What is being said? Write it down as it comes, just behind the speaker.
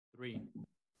Three,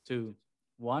 two,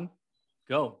 one,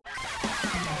 go.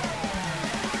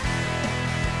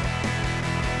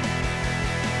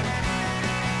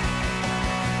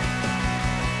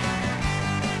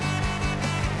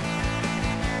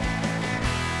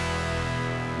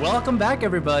 Welcome back,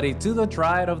 everybody, to the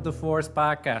Triad of the Force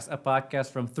podcast, a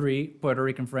podcast from three Puerto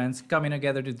Rican friends coming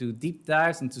together to do deep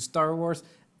dives into Star Wars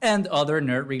and other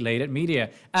nerd-related media.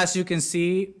 As you can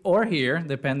see or hear,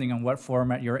 depending on what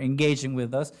format you're engaging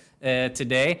with us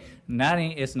today,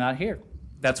 Nani is not here.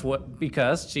 That's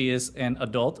because she is an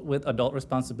adult with adult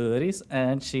responsibilities,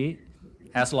 and she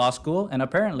has law school, and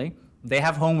apparently they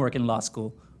have homework in law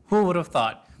school. Who would have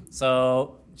thought?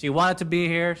 So she wanted to be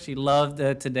here. She loved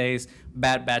today's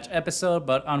Bad Batch episode,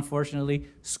 but unfortunately,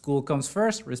 school comes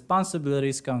first,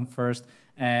 responsibilities come first,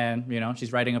 and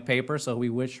she's writing a paper. So we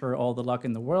wish her all the luck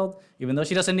in the world, even though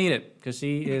she doesn't need it, because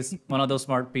she is one of those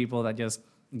smart people that just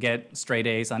get straight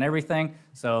A's on everything.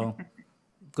 So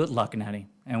good luck, Natty,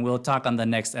 and we'll talk on the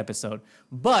next episode.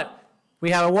 But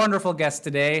we have a wonderful guest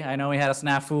today. I know we had a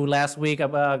snafu last week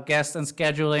about guests and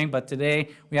scheduling, but today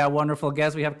we have a wonderful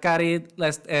guest. We have Cari La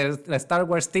Star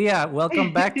Wars Tia.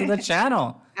 Welcome back to the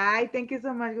channel. Hi, thank you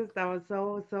so much, Gustavo.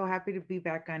 So happy to be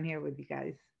back on here with you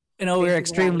guys. We're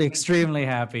extremely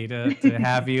happy to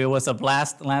have you. It was a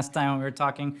blast last time we were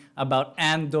talking about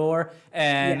Andor.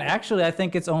 And Actually, I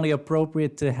think it's only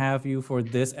appropriate to have you for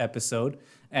this episode.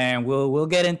 And we'll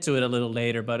get into it a little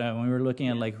later. But when we were looking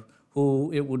at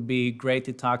who it would be great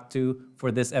to talk to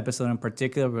for this episode in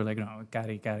particular, we're like, no,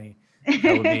 Cari.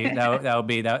 That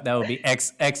would be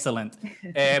excellent.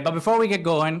 But before we get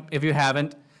going, if you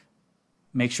haven't,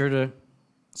 make sure to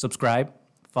subscribe,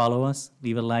 follow us,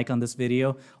 leave a like on this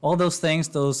video. All those things,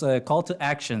 those call to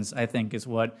actions, I think is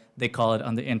what they call it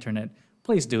on the internet.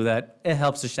 Please do that. It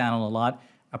helps the channel a lot.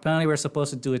 Apparently, we're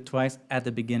supposed to do it twice, at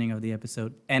the beginning of the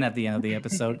episode and at the end of the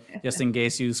episode, just in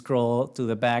case you scroll to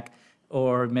the back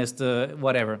or miss the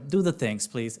whatever. Do the things,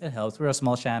 please. It helps. We're a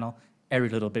small channel. Every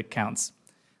little bit counts.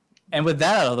 And with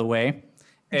that out of the way,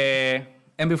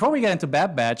 and before we get into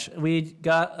Bad Batch, we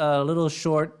got a little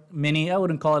short mini, I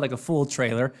wouldn't call it like a full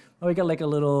trailer, but we got like a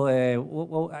little,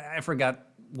 I forgot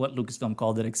what Lucasfilm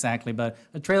called it exactly, but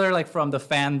a trailer from the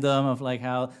fandom of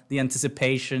how the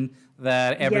anticipation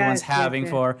that everyone's having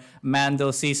for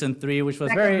Mando Season 3, which was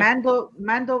like very... a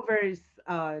Mandoverse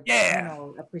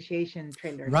appreciation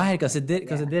trailer. Right, because it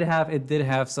did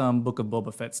have some Book of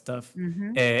Boba Fett stuff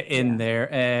in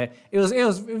there. It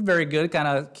was very good, kind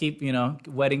of keep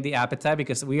whetting the appetite,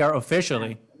 because we are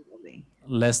officially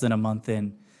less than a month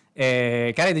in.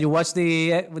 Cari, did you watch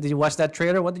that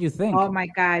trailer? What did you think? Oh my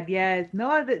God, yes.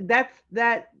 No,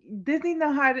 that Disney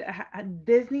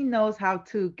knows how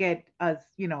to get us,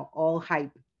 all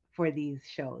hype for these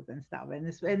shows and stuff. And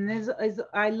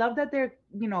I love that they're,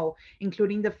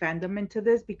 including the fandom into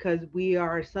this, because we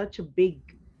are such a big,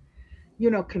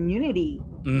 community,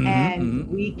 and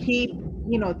we keep,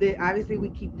 obviously we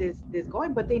keep this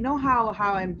going, but they know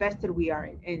how invested we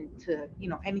are into,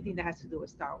 anything that has to do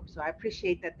with Star Wars. So I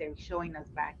appreciate that they're showing us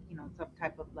back, some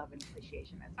type of love and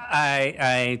appreciation as well.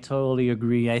 I totally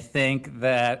agree. I think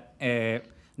that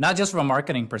not just from a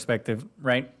marketing perspective,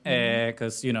 right?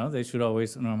 Because they should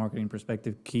always, from a marketing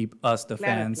perspective, keep us, the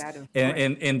fans,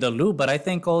 in the loop. But I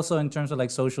think also in terms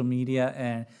of social media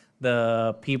and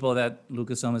the people that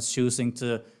Lucasfilm is choosing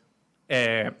to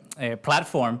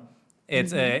platform,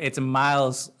 it's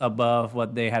miles above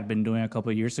what they had been doing a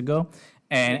couple of years ago.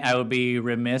 And I would be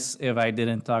remiss if I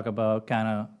didn't talk about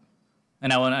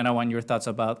and I want your thoughts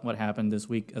about what happened this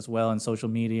week as well on social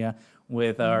media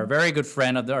with our very good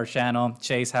friend of our channel,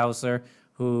 Chase Hauser,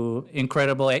 who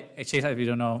incredible. Chase, if you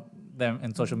don't know them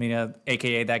in social media,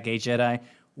 aka That Gay Jedi,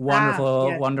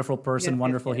 wonderful person,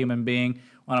 wonderful human being,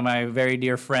 one of my very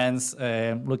dear friends.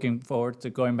 Looking forward to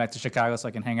going back to Chicago so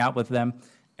I can hang out with them.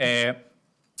 It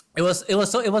was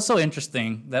so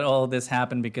interesting that all of this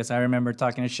happened, because I remember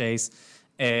talking to Chase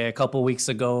a couple weeks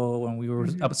ago when we were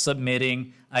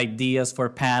submitting ideas for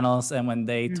panels, and when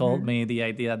they told me the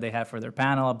idea that they had for their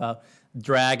panel about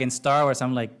drag and Star Wars,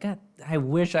 I'm like, God, I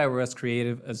wish I were as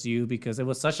creative as you, because it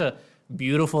was such a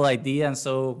beautiful idea and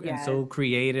so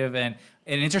creative and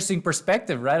an interesting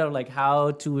perspective, right? Of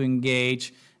how to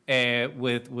engage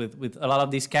with a lot of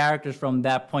these characters from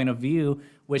that point of view,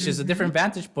 which is a different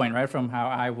vantage point, right, from how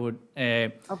I would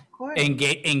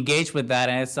engage with that.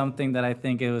 And it's something that I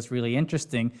think it was really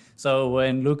interesting. So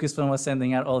when Lucasfilm was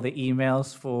sending out all the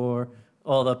emails for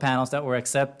all the panels that were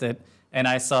accepted, and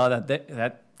I saw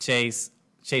that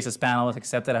Chase's panel was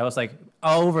accepted, I was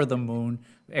over the moon,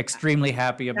 extremely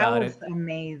happy That about was it.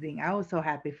 amazing. I was so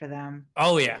happy for them.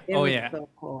 Oh yeah, It oh was yeah. so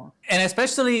cool. And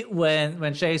especially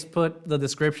when Chase put the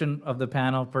description of the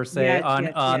panel per se Yes,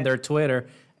 yes, on yes. their Twitter,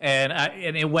 and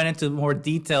it went into more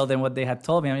detail than what they had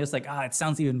told me. I'm just like, it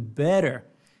sounds even better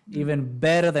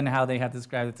than how they had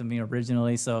described it to me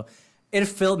originally. So it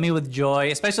filled me with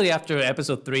joy, especially after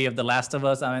episode 3 of The Last of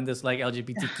Us. I'm in this like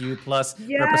LGBTQ plus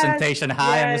Yes, representation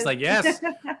high. I'm just yes. like, yes,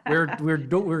 we're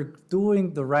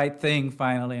doing the right thing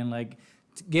finally, and like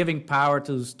giving power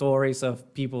to stories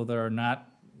of people that are not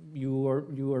you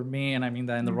or me, and I mean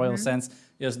that in the royal Hmm. sense.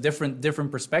 Just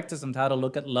different perspectives on how to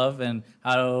look at love and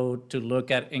how to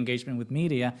look at engagement with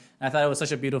media. And I thought it was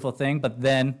such a beautiful thing. But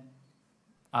then,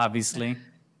 obviously,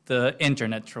 the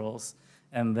internet trolls,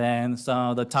 and then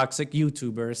some of the toxic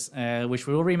YouTubers, which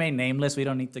will remain nameless. We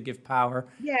don't need to give power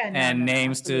Yeah, no, and no, no,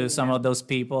 names to absolutely some not. of those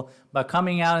people, but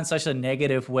coming out in such a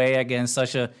negative way against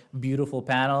such a beautiful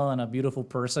panel and a beautiful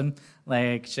person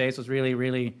like Chase was really,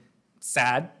 really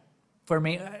sad for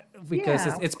me, because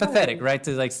Yeah, of it's pathetic, course. right?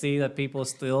 To like see that people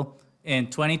still in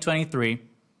 2023,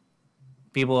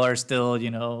 people are still,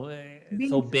 so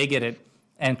Being bigoted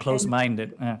and and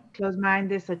close-minded.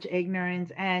 closed-minded, such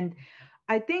ignorance. And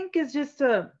I think it's just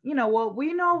well,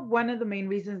 we know one of the main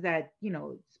reasons that,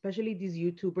 especially these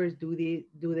YouTubers do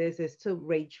this is to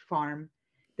rage farm.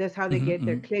 That's how they Hmm. get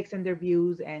their Hmm. clicks and their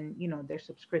views and, their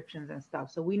subscriptions and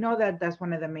stuff. So we know that that's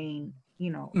one of the main,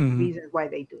 Hmm. reasons why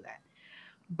they do that.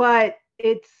 But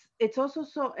it's also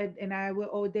so, and I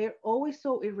will, they're always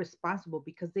so irresponsible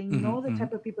because they Hmm. know the Hmm.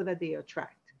 type of people that they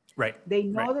attract. Right, They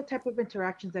right. know the type of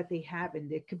interactions that they have, and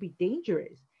it could be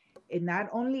dangerous. And not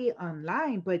only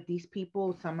online, but these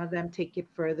people, some of them take it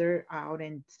further out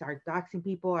and start doxing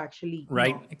people, actually,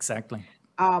 Right, exactly.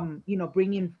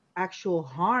 bringing actual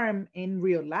harm in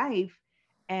real life.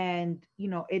 And,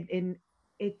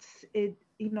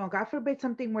 God forbid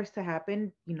something worse to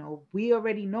happen, we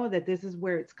already know that this is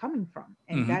where it's coming from.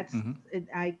 And Hmm. Hmm.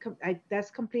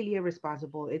 that's completely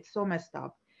irresponsible. It's so messed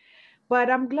up. But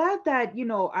I'm glad that,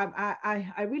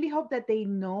 I really hope that they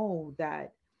know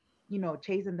that,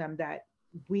 chasing them, that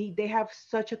they have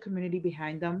such a community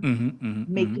behind them, Hmm. Hmm.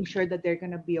 Hmm. making sure that they're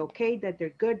going to be okay, that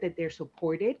they're good, that they're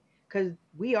supported, because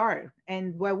we are.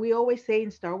 And what we always say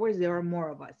in Star Wars, there are more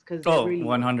of us, because there Oh, really is.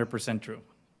 100% true.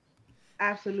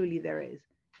 Absolutely, there is.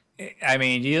 I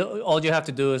mean, all you have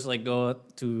to do is like go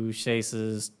to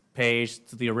Chase's page,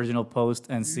 to the original post,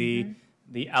 and see Hmm.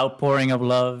 the outpouring of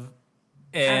love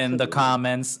in the Absolutely.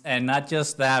 comments, and not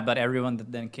just that, but everyone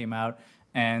that then came out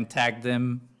and tagged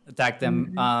them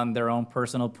Hmm. on their own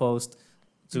personal post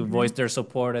to voice Hmm. their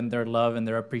support and their love and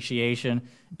their appreciation.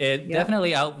 It Yep.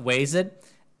 definitely outweighs it,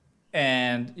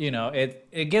 and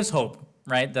it gives hope,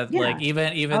 right? That like Yeah.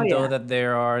 Oh even though yeah. that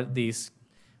there are these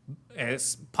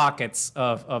pockets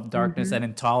of darkness Hmm. and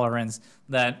intolerance,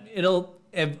 that it'll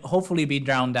hopefully be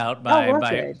drowned out Oh, by will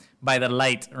by it? by the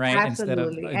light, right? instead of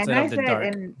Absolutely. And instead of the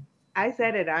dark. I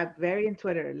said it, I'm very in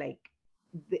Twitter, like,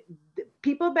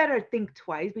 people better think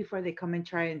twice before they come and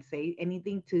try and say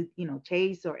anything to,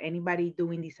 Chase or anybody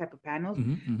doing these type of panels,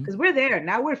 Hmm. Hmm. because we're there.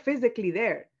 Now we're physically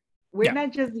there. We're Yeah.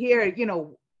 not just here,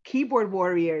 keyboard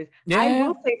warriors. I Yeah.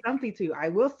 will say something to you. I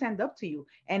will stand up to you.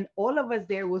 And all of us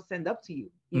there will stand up to you,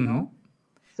 you Hmm. know?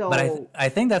 But So I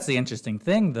think that's the interesting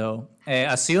thing, though.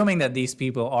 Assuming that these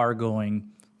people are going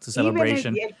to even if,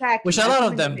 celebration, which exactly, a lot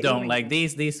of assuming that them they don't. even Like go.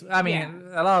 these. I Yeah. mean,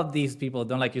 a lot of these people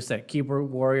don't, like you said, keyboard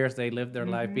warriors. They live their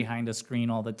life Hmm. behind the screen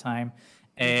all the time.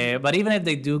 Hmm. But even if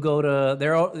they do go to,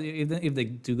 even if they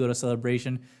do go to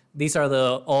celebration, these are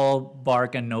the all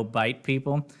bark and no bite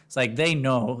people. It's like they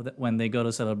know that when they go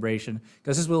to celebration,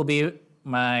 because this will be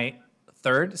my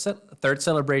third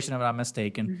celebration, if I'm not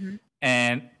mistaken, Hmm.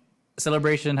 and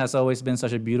celebration has always been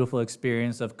such a beautiful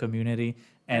experience of community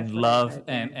and That's what I love, said.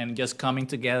 Yeah. and just coming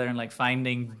together and like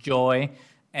finding joy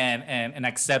and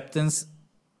acceptance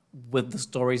with the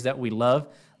stories that we love,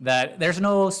 that there's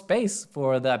no space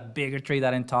for that bigotry,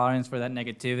 that intolerance, for that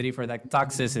negativity, for that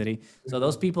toxicity. So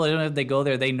those people, even if they go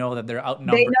there, they know that they're They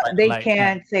outnumbered know by the they light.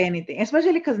 can't say anything,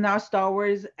 especially because now Star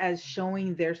Wars as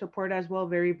showing their support as well,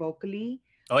 very vocally,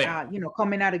 Oh yeah.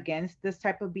 coming out against this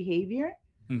type of behavior.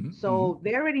 Hmm. Hmm. So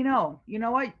they already know. You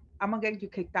know what? I'm gonna get you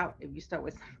kicked out if you start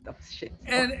with some dumb shit.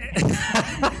 So. And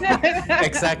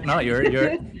exact. No, you're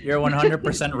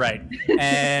 100% right.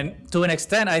 And to an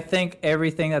extent, I think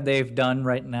everything that they've done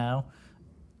right now,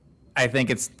 I think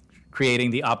it's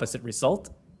creating the opposite result.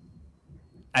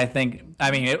 I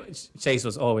mean, Chase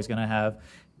was always gonna have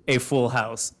a full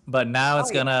house, but now Oh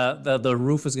it's yeah. gonna the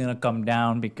roof is gonna come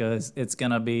down, because it's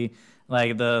gonna be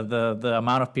like the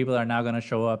amount of people that are now gonna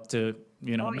show up to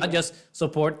Oh not yeah. just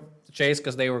support Chase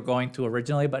because they were going to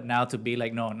originally, but now to be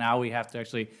like, no, now we have to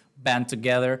actually band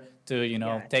together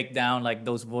to, take down like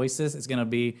those voices. It's gonna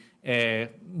be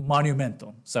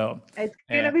monumental. So It's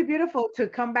gonna be beautiful to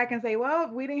come back and say, well,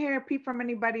 we didn't hear a peep from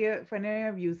anybody from any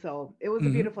of you, so it was a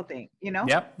beautiful thing,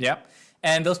 yep.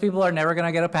 And those people are never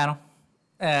gonna get a panel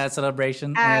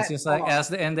celebration. And it's just like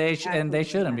and they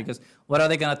shouldn't, because what are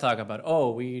they gonna talk about?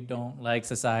 Oh, we don't like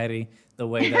society the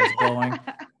way that's going.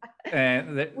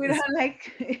 We don't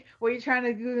like what you're trying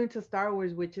to do into Star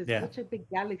Wars, which is Yeah. such a big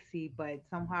galaxy, but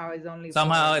somehow it's only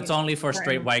Somehow it's only for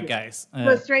straight white guys.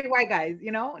 for straight white guys,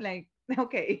 like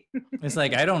okay. It's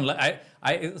like I don't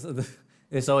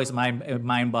it's always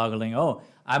mind-boggling. Oh,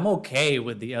 I'm okay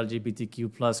with the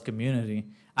LGBTQ plus community.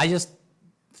 I just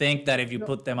think that if you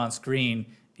put them on screen,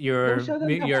 you're Don't show them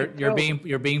the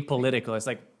you're being political. It's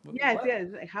like Yes, what? yes.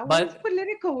 Like, how But- is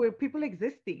political with people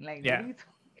existing? Like, Yeah. what are you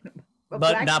talking about? A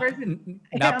But black person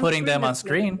not putting them on is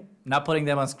screen. Not putting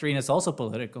them on screen is also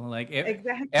political. Like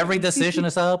Exactly. every decision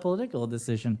is a political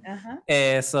decision.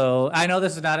 So I know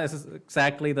this is not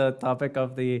exactly the topic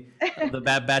of the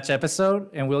Bad Batch episode,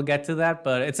 and we'll get to that.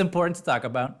 But it's important to talk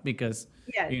about because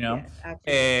Yes,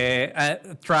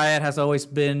 absolutely. Triad has always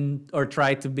been or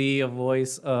tried to be a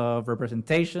voice of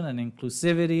representation and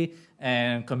inclusivity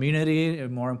and community, and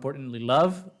more importantly,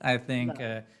 love. I think.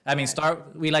 I mean,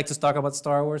 we like to talk about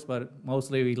Star Wars, but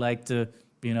mostly we like to,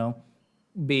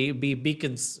 be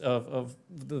beacons of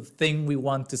the thing we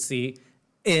want to see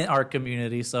in our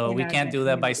community. So we can't do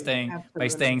that by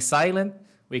staying silent.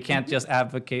 We can't just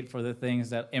advocate for the things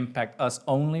that impact us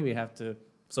only. We have to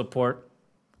support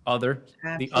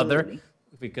the other,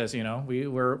 because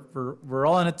we're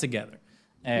all in it together,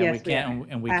 and Yes, we can't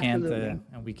we and we are. can't Absolutely.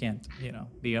 and we can't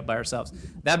be by ourselves.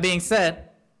 That being said,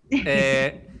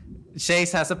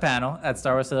 Chase has a panel at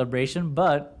Star Wars Celebration,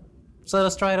 but so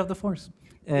does Triad of the Force.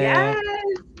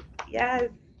 Yes.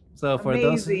 So for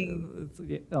Amazing.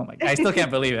 those, oh my, I still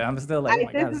can't believe it. I'm still like, oh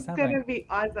my God, This is gonna be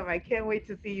awesome. I can't wait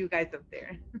to see you guys up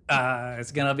there.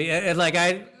 It's gonna be like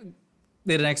I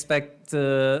didn't expect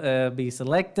to be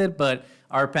selected, but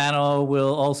our panel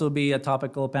will also be a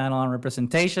topical panel on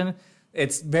representation.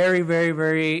 It's very, very,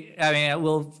 very. I mean,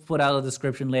 we'll put out a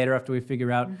description later after we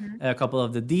figure out a couple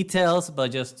of the details.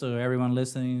 But just to everyone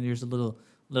listening, there's a little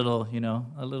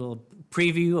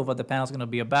preview of what the panel is going to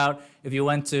be about. If you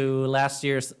went to last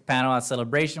year's panel at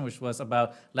Celebration, which was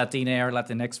about Latina or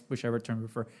Latinx, whichever term you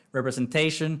prefer,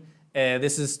 representation,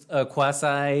 this is a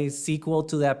quasi sequel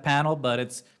to that panel, but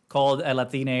it's called a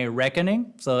Latina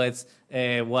Reckoning. So it's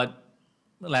what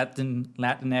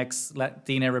Latinx,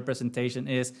 Latina representation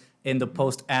is in the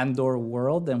post-Andor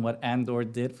world and what Andor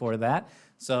did for that.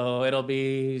 So it'll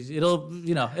be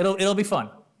fun.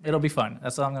 It'll be fun.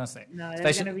 That's all I'm gonna say. No,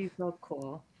 that's gonna be so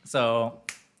cool. So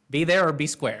be there or be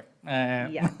square.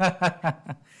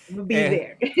 We'll be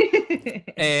there.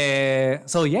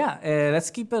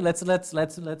 Let's keep it. Let's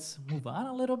move on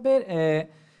a little bit.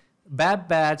 Bad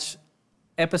Batch,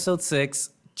 episode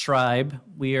 6, Tribe.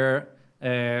 We are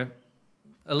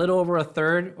a little over a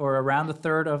third or around a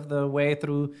third of the way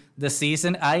through the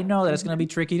season. I know that it's going to be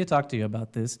tricky to talk to you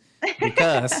about this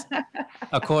because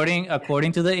according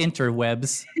to the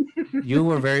interwebs, you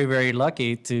were very, very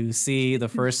lucky to see the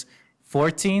first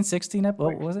 14, 16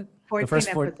 what was it? 14 the first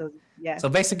episodes. Yeah. So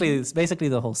basically, it's basically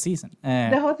the whole season.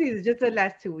 The whole season, just the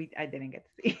last 2 weeks, I didn't get to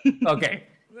see. Okay.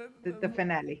 The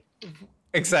finale.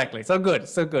 Exactly. So good.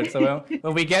 So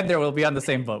when we get there, we'll be on the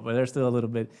same boat, but there's still a little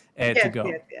bit to go.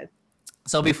 Yes.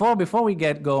 So before we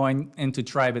get going into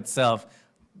Tribe itself,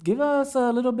 give us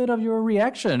a little bit of your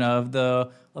reaction of the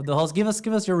host. Give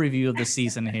us your review of the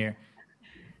season here.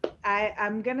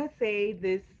 I'm gonna say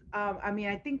this. I mean,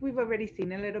 I think we've already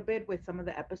seen a little bit with some of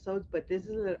the episodes, but this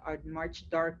is a much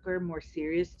darker, more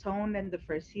serious tone than the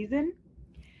first season.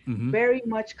 Mm-hmm. Very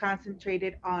much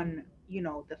concentrated on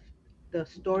the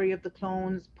story of the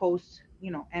clones post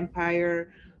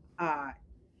Empire,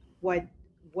 what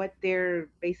their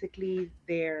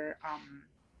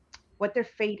what their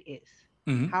fate is.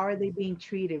 Mm-hmm. How are they being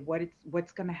treated?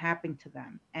 What's going to happen to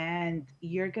them? And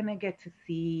you're going to get to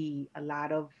see a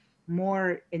lot of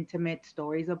more intimate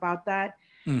stories about that.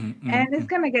 Mm-hmm. And it's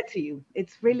going to get to you.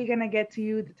 It's really going to get to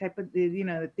you, the type of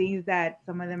the things that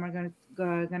some of them are going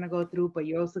to go through, but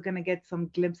you're also going to get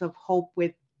some glimpse of hope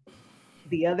with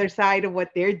the other side of what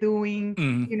they're doing,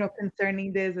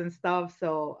 concerning this and stuff.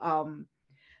 So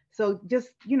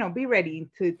just be ready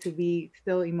to be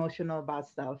still emotional about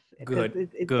stuff. Good.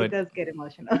 It does get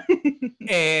emotional.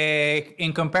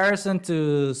 In comparison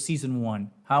to season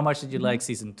 1, how much did you like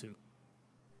season 2?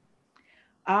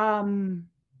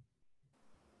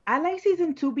 I like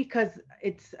season two because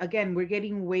it's again we're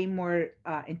getting way more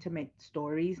intimate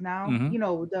stories now. Mm-hmm. You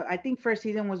know, the I think first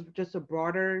season was just a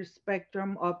broader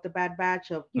spectrum of the Bad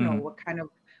Batch of Mm-hmm. what kind of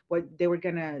what they were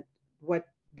gonna what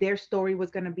their story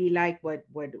was gonna be like, what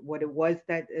it was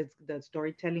that is the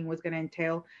storytelling was gonna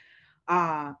entail.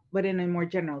 But in a more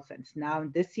general sense. Now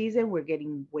this season we're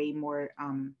getting way more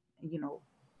you know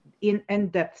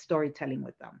in-depth storytelling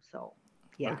with them. So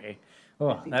yeah, Okay.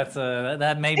 Oh, this season. that's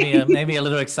that made me maybe a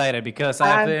little excited because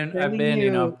I'm I've telling been you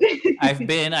you. know I've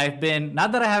been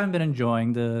not that I haven't been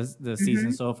enjoying the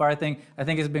season Hmm. so far. I think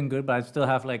it's been good, but I still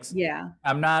have like Yeah.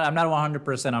 I'm not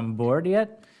 100% on board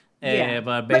yet. Yeah,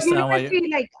 But but based you know on what what? you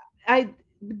See, like I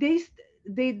these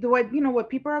they what what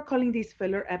people are calling these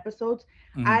filler episodes.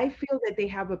 mhm. I feel that they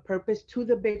have a purpose to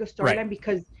the bigger Right. storyline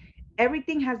because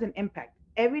everything has an impact.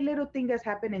 Every little thing that's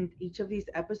happened in each of these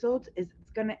episodes is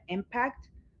it's gonna impact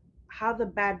how the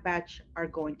Bad Batch are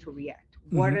going to react.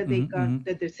 What Hmm, are they hmm, going hmm.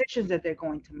 the decisions that they're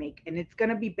going to make, and it's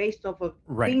gonna be based off of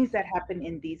Right. things that happen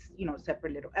in these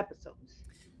separate little episodes.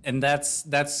 And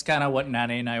that's kind of what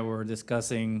Nani and I were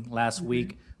discussing last Hmm.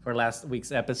 week for last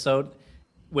week's episode,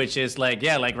 which is like,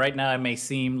 yeah, like right now it may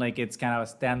seem like it's kind of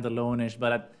a standalone-ish,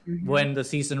 but Hmm. when the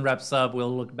season wraps up,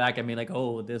 we'll look back and be like,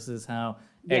 oh, this is how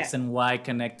X Yes. and Y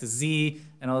connect to Z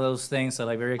and all those things. So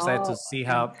like very excited to Oh, see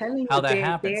I'm telling how you, that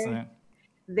happens.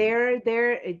 they're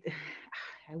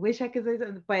I wish I could say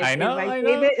something, but I know.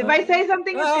 if I say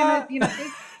something, it's gonna Ah.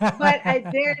 thing. But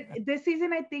they're this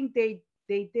season, I think they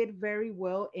did very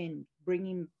well in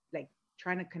bringing like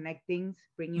trying to connect things,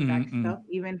 bringing back Mm-mm. stuff,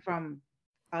 even from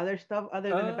other stuff other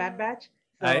than the Bad Batch.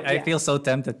 So I yeah, feel so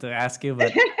tempted to ask you,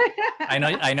 but I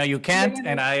know you you're can't, gonna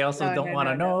and I also no don't no want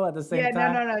to no no know at the same yeah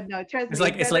time. no trust me,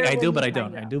 It's like better I do, when but you I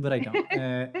don't. find I out. do, but I don't.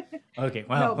 Okay,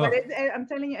 No, but well, I'm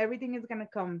telling you, everything is gonna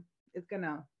come. It's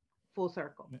gonna full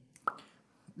circle.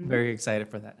 Hmm. very excited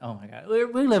for that. Oh my god,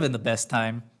 we live in the best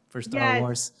time for Star Yes.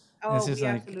 Wars. Oh, we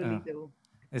absolutely do.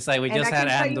 It's like we And just I had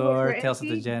can tell you for Andor, Tales of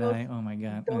the certainty, Jedi. Oh my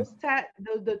god.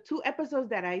 the two episodes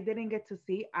that I didn't get to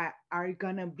see are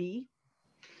gonna be,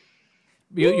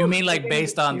 You woo, mean they're like gonna be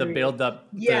based on the serious. build up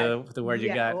Yes. to where you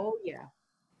Yeah. got? Oh yeah.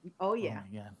 Oh Oh yeah. my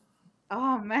god.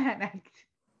 Oh man.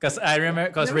 Because I Yeah. remember,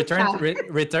 because Let me stop.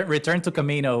 Return to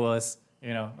Camino was,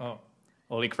 oh,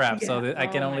 holy crap. So Yeah. I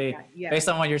can Oh my only, God. Yeah. based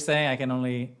on what you're saying, I can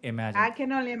only imagine. I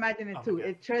can only imagine Oh it my too. god.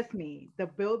 It trust me, the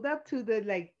build up to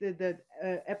the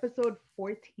episode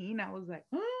 14, I was like,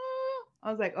 I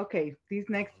was like, okay,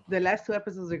 the last two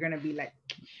episodes are gonna be like,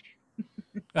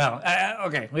 Well,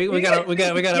 okay, we yeah, gotta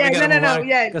move no, on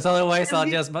yeah. because otherwise I'm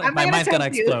my not gonna mind's gonna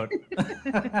tempt you. explode.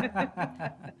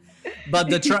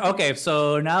 But okay,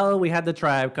 so now we had the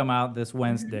tribe come out this Mhm.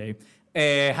 Wednesday.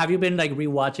 Have you been like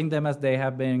rewatching them as they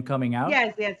have been coming out?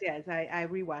 Yes. I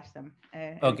rewatch them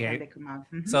every time they Okay, come out.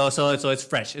 Hmm. so it's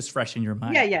fresh in your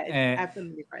Yeah, mind. yeah, it's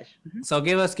absolutely fresh. Hmm. So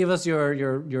give us your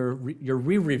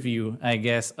re-review, I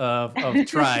guess, of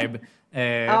Tribe.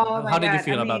 Oh my How did you God. I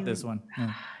feel about this mean, one?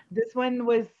 Yeah. this one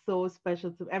was so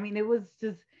special to I mean, it was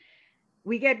just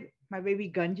we get my baby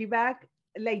Gunji back,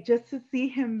 like just to see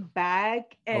him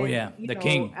back Oh and yeah, the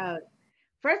king.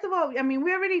 first of all, I mean,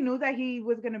 we already knew that he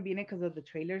was gonna be in it because of the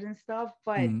trailers and stuff,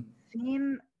 but Mm,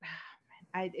 seeing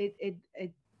I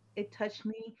it touched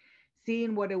me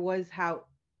seeing what it was, how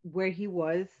where he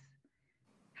was,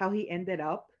 how he ended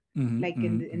up, mhm, like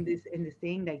mhm, in this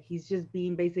thing, like he's just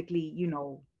being basically,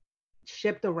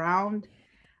 shipped around,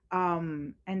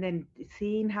 and then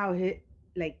seeing how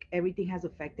like everything has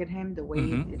affected him the way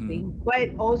mhm, it mhm, thing, but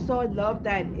also I love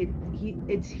that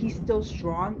he's still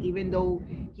strong even though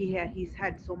he's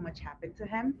had so much happen to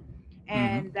him, mhm,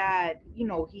 and that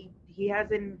he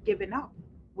hasn't given up,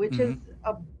 which is mhm,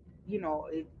 a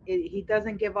he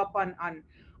doesn't give up on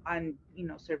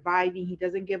surviving. He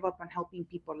doesn't give up on helping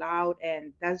people out,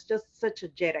 and that's just such a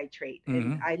Jedi trait,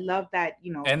 and mhm. I love that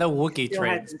And the he Wookiee still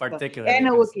has traits, his stuff. particularly, And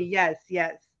a because Wookiee, yes,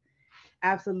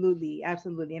 absolutely,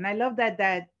 absolutely. And I love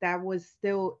that was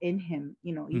still in him,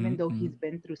 even though he's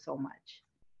been through so much.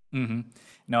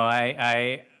 no,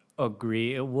 I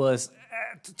agree. It was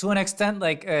to an extent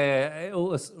like it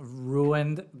was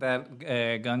ruined that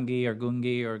Gungi or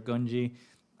Gunji.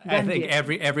 I think Gunji, I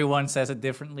think. everyone says it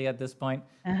differently at this point.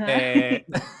 Uh-huh. Uh,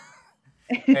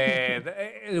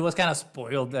 it was kind of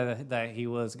spoiled that he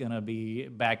was gonna be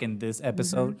back in this Hmm.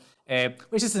 episode,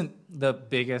 which isn't the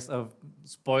biggest of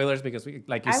spoilers because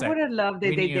like you I said, would have loved that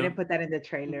we they knew didn't put that in the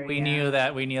trailer. we Yeah. knew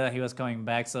that he was coming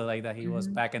back, so like that he was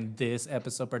Hmm. back in this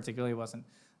episode particularly wasn't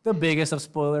the biggest of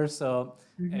spoilers. So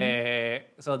Hmm.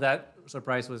 so that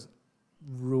surprise was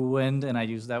ruined, and I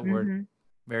use that word Hmm.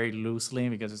 very loosely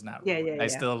because it's not Yeah, ruined. yeah, I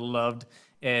yeah. still loved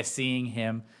seeing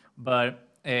him, but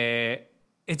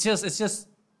it's just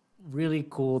really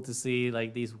cool to see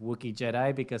like these Wookiee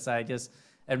Jedi because I just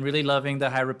am really loving the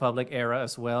High Republic era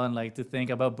as well, and like to think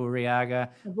about Buriaga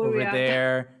over Buriaga.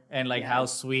 there and like how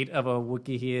Yes. sweet of a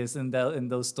Wookiee he is in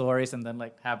those stories, and then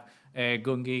like have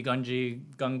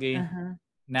Gungi Uh-huh.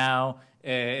 now.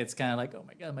 It's kind of like, oh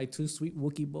my god, my two sweet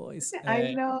Wookiee boys.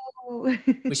 I know.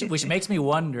 Which makes me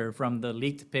wonder from the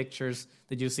leaked pictures.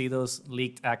 Did you see those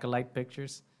leaked acolyte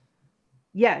pictures?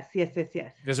 Yes, yes, yes,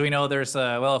 yes. Because we know there's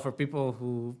well, for people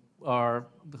who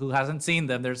hasn't seen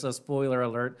them, there's a spoiler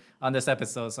alert on this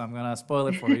episode, so I'm gonna spoil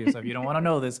it for you. So if you don't want to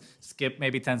know this, skip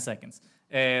maybe 10 seconds.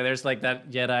 There's like that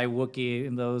Jedi Wookiee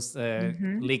in those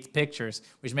Mm-hmm. leaked pictures,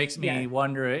 which makes me Yes.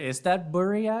 wonder: is that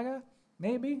Buriaga?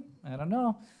 Maybe, I don't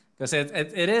know, because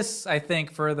it is, I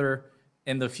think, further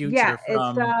in the Yeah, future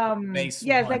it's from Base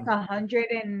yeah, it's like One. 100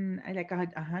 and like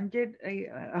a hundred,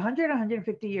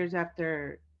 150 years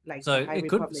after like So the High so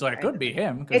Republic it could died. be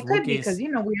him because It could be because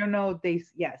Wookiees. we don't know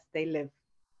yes, they live.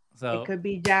 It So could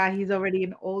be, yeah, he's already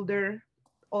an old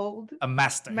a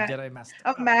master, ma Jedi master.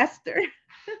 a master.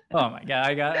 Oh my god,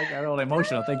 I got all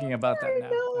emotional thinking about that I now.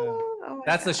 know. Oh my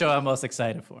That's the show gosh. I'm most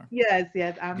excited for, Yes,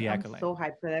 yes. The I'm Acolyte. so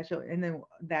hyped for that show. And then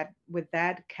that with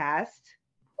that cast.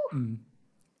 Mm.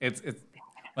 It's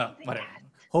well, Amazing whatever. cast.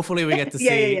 Hopefully, we get to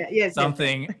Yeah, yeah, see yeah. Yes, yes,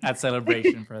 something at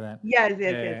Celebration for that. yes.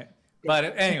 Yes, yes, Uh, but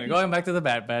anyway, definitely. going back to the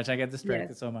Bad Batch, I get Yes.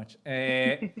 distracted so much.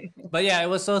 But yeah, it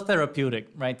was so therapeutic,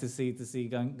 right, to see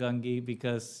Gungi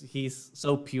because he's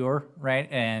so pure, right,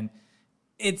 and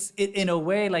it in a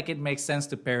way like it makes sense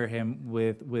to pair him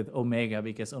with Omega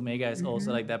because Omega is also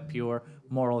Hmm. like that pure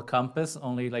moral compass,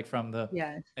 only like from the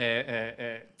Yes.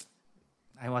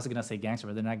 I was gonna say gangster,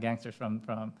 but they're not gangsters from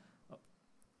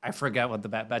I forgot what the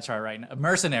batch are right now.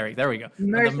 Mercenary. There we go.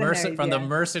 Mercenaries, From the yes.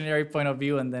 mercenary point of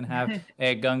view, and then have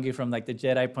Gungi from like the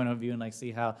Jedi point of view, and like see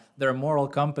how their moral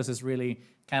compass is really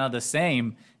kind of the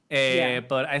same. Yeah.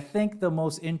 But I think the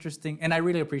most interesting, and I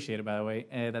really appreciate it by the way,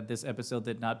 that this episode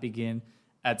did not begin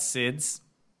at Sid's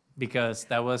because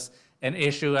that was an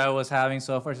issue I was having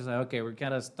so far. She's like, okay, we're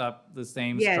gonna stop the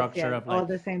same Yes, structure yes. of All like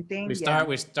the same we thing. start Yeah.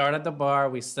 we start at the bar,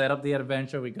 we set up the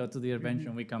adventure, we go to the adventure, Hmm.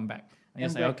 and we come back. And you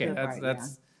And say, back to okay, the bar. Yeah.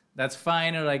 that's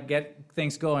fine to like get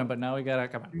things going, but now we gotta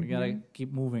come on, we gotta Hmm.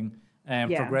 keep moving and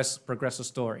Yeah. progress the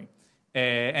story.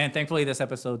 And thankfully, this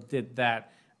episode did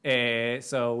that.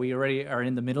 So we already are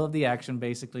in the middle of the action.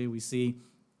 Basically, we see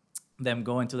them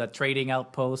go into that trading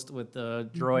outpost with the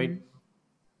droid Hmm.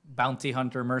 bounty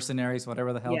hunter mercenaries,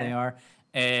 whatever the hell they Yes.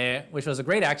 are, which was a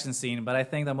great action scene. But I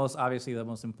think the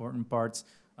most important parts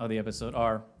of the episode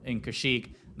are in Kashyyyk.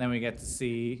 Then we get to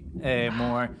see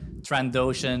more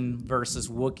Trandoshan versus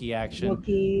Wookiee action.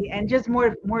 Wookiee and just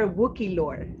more Wookiee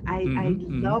lore. I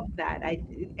Hmm. love Hmm. that. I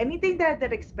anything that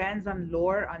expands on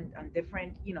lore on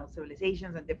different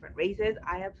civilizations and different races.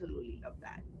 I absolutely love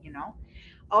that.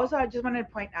 Also, I just wanted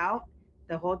to point out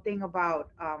the whole thing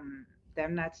about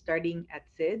them not starting at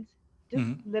Sid's. Just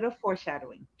Hmm. little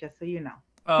foreshadowing, just so you know.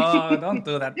 Oh, don't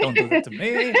do that! Don't do that to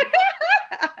me.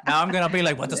 Now I'm gonna be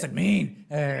like, what does it mean?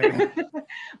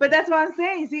 But that's what I'm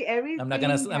saying. See, everything I'm not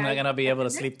has gonna be able to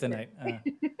sleep connected. tonight.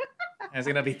 I was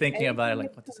gonna be thinking about it,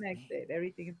 Everything is like, what does it mean? connected.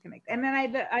 Everything is connected. And then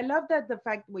I love that the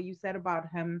fact what you said about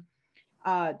him,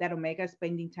 that Omega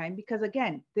spending time, because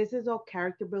again, this is all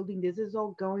character building. This is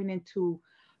all going into,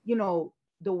 you know,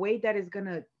 the way that is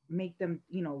gonna make them,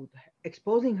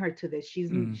 exposing her to this.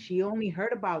 Mm, She only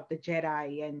heard about the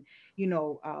Jedi and you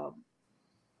know,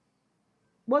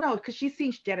 well, no, because she's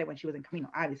seen Jedi when she was in Camino,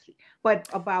 obviously, but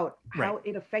about right. how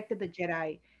it affected the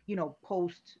Jedi,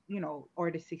 post,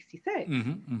 Order 66.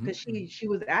 Hmm. Because Hmm. she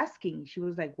was asking, she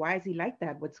was like, why is he like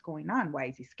that? What's going on? Why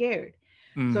is he scared?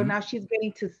 So Hmm. now she's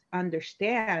getting to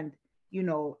understand,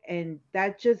 and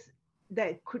that just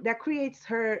that creates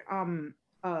her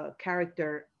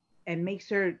character and makes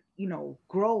her,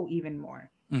 grow even more.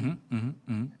 Hmm. Hmm.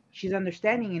 Hmm. She's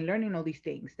understanding and learning all these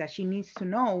things that she needs to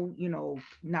know,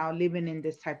 now living in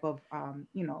this type of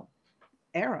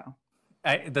era.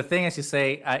 The thing is, you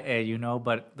say,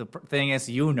 but the thing is,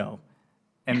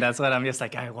 and that's what I'm just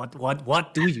like,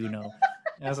 what do you know?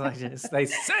 I was like, just like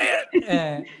say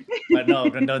it, but no,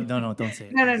 no, don't say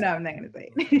it, No, no, don't say no, it. I'm not gonna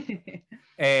say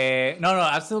it. No,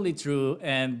 absolutely true.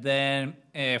 And then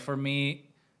for me,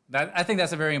 that I think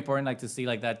that's a very important, like to see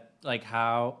like that, like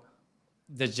how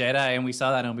the Jedi, and we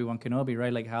saw that in Obi-Wan Kenobi,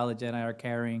 right? Like how the Jedi are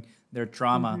carrying their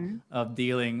trauma Hmm. of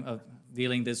dealing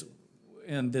this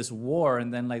in this war,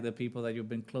 and then like the people that you've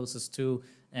been closest to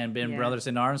and been Yes. brothers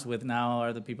in arms with now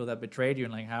are the people that betrayed you,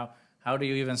 and like how do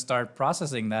you even start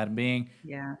processing that, being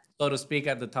Yeah. so to speak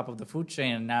at the top of the food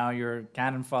chain, and now you're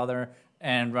cannon fodder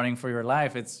and running for your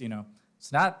life. It's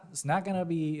it's not gonna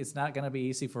be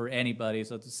easy for anybody.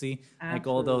 So to see like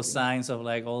all those Absolutely. signs of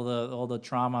like all the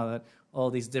trauma that all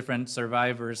these different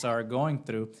survivors are going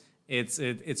through,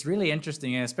 it's really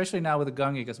interesting, and especially now with the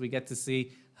Gungi, because we get to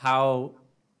see how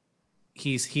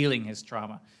he's healing his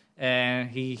trauma, and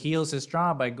he heals his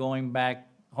trauma by going back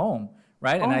home,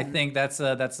 right? And I Home. think that's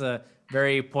a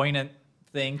very poignant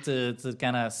thing to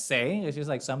kind of say. It's just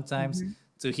like sometimes Hmm.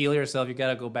 to heal yourself, you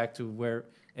gotta go back to where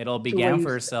it all To where began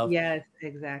for yourself, yes,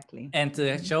 exactly. and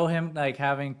to Hmm. show him like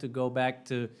having to go back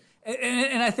to,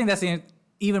 and I think that's the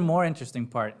even more interesting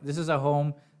part. This is a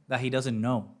home that he doesn't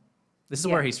know. This is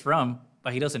where Yes. he's from,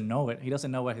 but he doesn't know it. He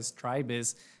doesn't know what his tribe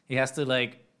is. He has to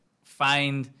like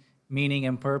find meaning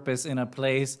and purpose in a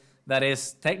place that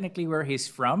is technically where he's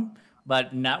from,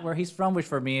 but not where he's from, which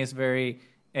for me is very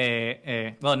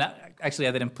well. Not, actually,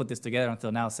 I didn't put this together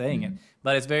until now saying it, Hmm.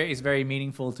 but it's very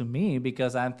meaningful to me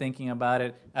because I'm thinking about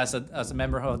it as a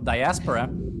member of diaspora,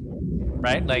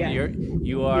 right? Like Yes.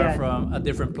 you are Yes. from a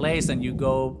different place and you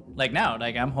go like now,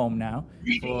 like I'm home now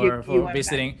for You for went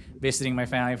back. visiting my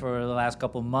family for the last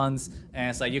couple months, and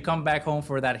it's like you come back home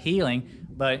for that healing,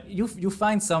 but you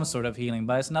find some sort of healing,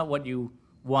 but it's not what you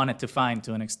wanted to find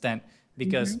to an extent,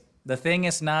 because Hmm. the thing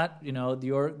is not,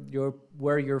 your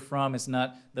where you're from is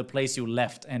not the place you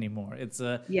left anymore. Yes.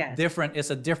 It's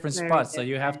a different Very spot, so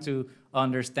you have different. to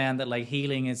understand that like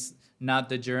healing is not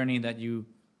the journey that you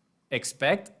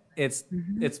expect. it's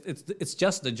Hmm. it's it's it's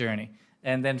just the journey,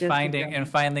 and then Just a journey.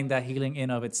 finding that healing in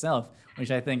of itself,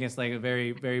 which I think is like a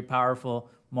very very powerful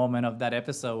moment of that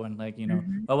episode. And like,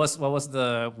 Hmm. what was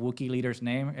the Wookiee leader's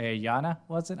name? Yana,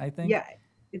 was it? I think Yeah.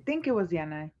 I think it was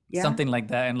Yana. Yeah. something like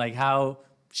that. And like how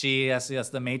she, as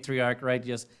the matriarch, right,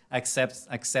 just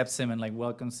accepts him and like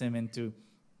welcomes him into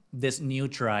this new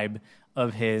tribe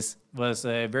of his, was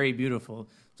very beautiful.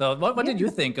 So what did you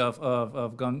Yeah. think of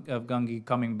Gungi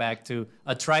coming back to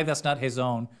a tribe that's not his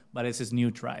own, but it's his new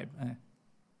tribe?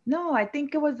 No, I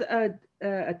think it was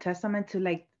a testament to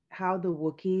like how the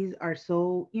Wookiees are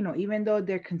so, even though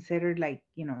they're considered like,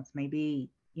 it's maybe,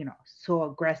 so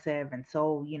aggressive and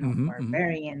so, Mm-hmm, mm-hmm,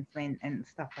 barbarians and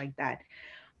stuff like that.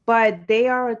 But they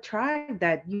are a tribe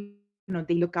that,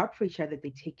 they look out for each other, they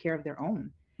take care of their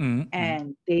own. mm-hmm,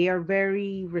 And they are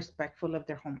very respectful of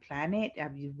their home planet.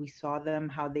 We saw them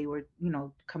how they were,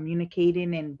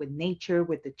 communicating and with nature,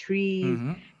 with the trees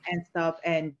mm-hmm, and stuff,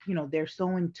 and they're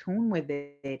so in tune with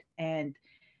it. And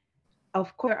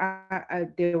of course,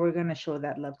 they were gonna show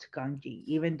that love to Ganji,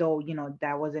 even though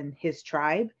that wasn't his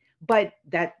tribe, but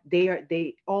that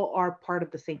they all are part of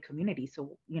the same community.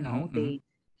 So mm-hmm,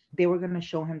 they were gonna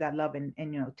show him that love and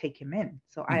take him in.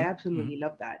 So I mm-hmm. absolutely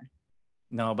love that.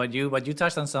 No, but you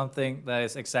touched on something that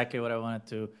is exactly what I wanted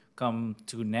to come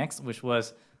to next, which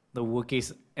was the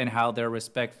Wookiees and how they're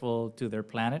respectful to their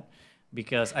planet,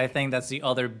 because I think that's the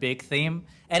other big theme,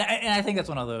 and I think that's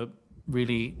one of the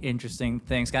really interesting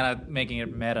things, kind of making it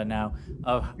meta now,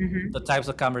 of Hmm. the types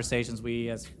of conversations we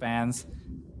as fans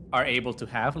are able to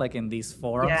have like in these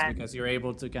forums, Yeah. because you're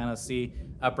able to kind of see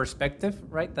a perspective,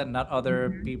 right, that not other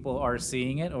Hmm. people are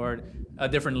seeing it, or a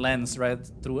different lens, right,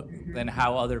 through Hmm. than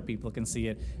how other people can see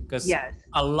it, because Yes.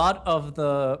 a lot of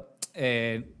the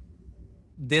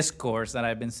discourse that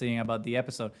I've been seeing about the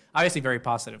episode, obviously very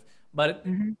positive, but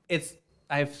Hmm. it's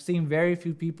I've seen very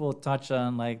few people touch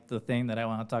on like the thing that I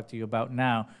want to talk to you about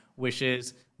now, which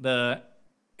is the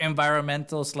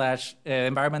environmental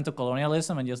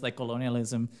colonialism, and just like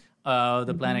colonialism of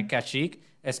the planet Hmm. Kashyyyk,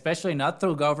 especially not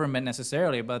through government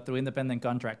necessarily, but through independent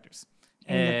contractors.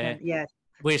 Uh, Independent. Yes.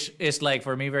 which is like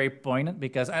for me very poignant,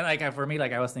 because for me,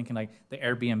 like I was thinking like the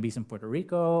Airbnbs in Puerto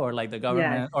Rico, or like the Yes.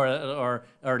 government,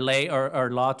 or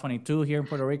law 22 here in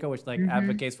Puerto Rico, which like Hmm.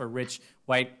 advocates for rich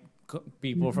white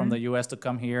people from Hmm. the US to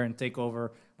come here and take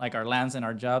over like our lands and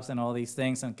our jobs and all these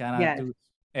things, and kind of Yes. do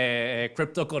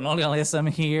crypto colonialism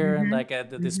here, and Hmm. like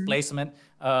the Hmm. displacement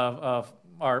of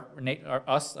our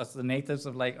us as the natives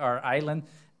of like our island,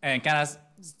 and kind of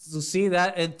to see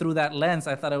that, and through that lens,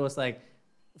 I thought it was like,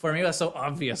 for me, it was so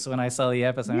obvious when I saw the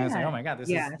episode. I was like, oh Yeah. my god, this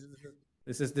is Yes.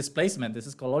 this is displacement, this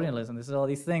is colonialism, this is all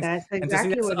these things. That's And to see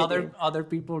that exactly what it is. other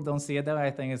people don't see it that way,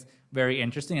 I think is very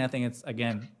interesting. I think it's,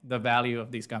 again, the value of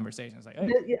these conversations. Like,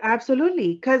 hey, Absolutely,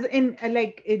 because in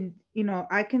like in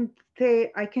I can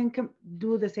say I can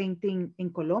do the same thing in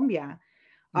Colombia.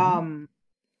 mm-hmm, Um,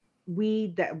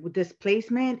 that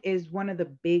displacement is one of the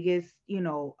biggest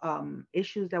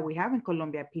issues that we have in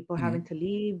Colombia. People mm-hmm, having to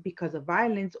leave because of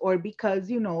violence, or because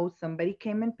somebody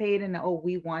came and paid, and oh,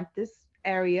 we want this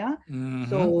area, mm-hmm,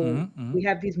 so mm-hmm. we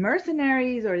have these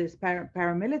mercenaries or these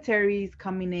paramilitaries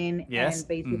coming in Yes, and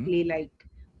mm-hmm. basically like,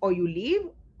 or you leave,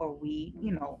 or we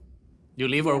You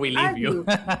leave or Yeah, we leave drive you. you.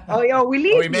 Oh, yeah, we Or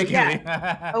leave we you. make you Yeah.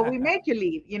 leave. Oh, we make you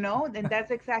leave, you know? And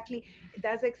that's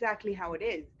exactly how it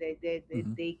is.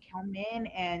 Hmm. They come in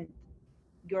and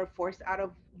you're forced out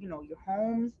of, your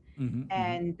homes, Hmm. Hmm.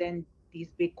 and then these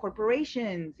big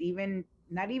corporations, even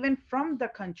not even from the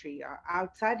country,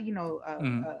 outside,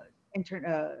 Hmm. inter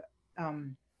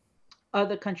um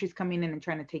other countries coming in and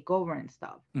trying to take over and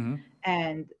stuff. Hmm.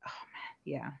 And oh man,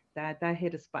 yeah, that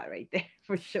hit a spot right there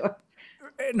for sure.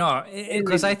 No, It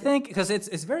because I really did. think because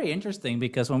it's very interesting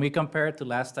because when we compare it to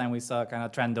last time we saw kind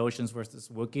of Trandoshans versus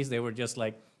Wookiees, they were just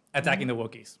like attacking Mhm. the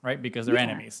Wookiees, right? Because they're Yeah,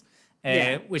 enemies,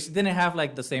 yeah. which didn't have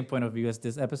like the same point of view as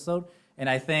this episode. And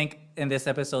I think in this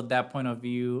episode, that point of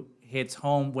view hits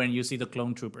home when you see the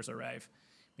clone troopers arrive,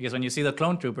 because when you see the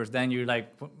clone troopers, then you like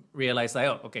realize like,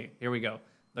 oh, okay, here we go.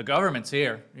 The government's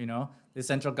here, the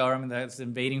central government that's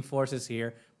invading forces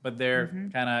here, but they're Hmm.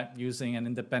 kind of using an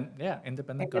independent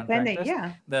Independent, contractors,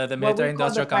 yeah. the What we military call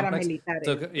the industrial complex paramilitares.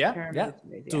 to The yeah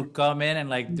paramilitares, to yeah. come in and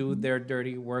like do Hmm. their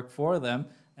dirty work for them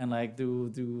and like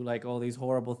do like all these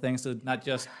horrible things to not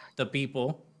just the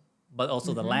people but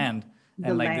also the Hmm. land, The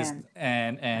and like this land,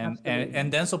 and absolutely.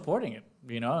 then supporting it,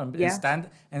 Yeah.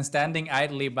 and standing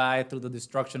idly by through the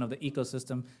destruction of the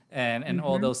ecosystem and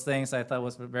all Hmm. those things. I thought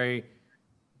was very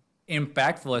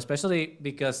impactful, especially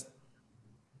because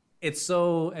it's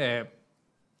so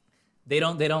they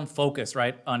don't focus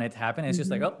right on it happening. It's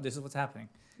just like, Hmm. oh, this is what's happening.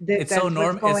 That's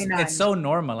what's going It's on. so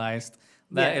normalized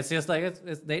that Yes. it's just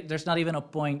like there's not even a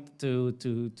point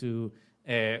to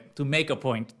make a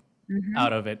point Hmm.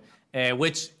 out of it,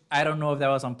 which I don't know if that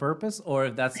was on purpose or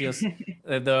if that's just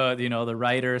the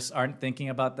writers aren't thinking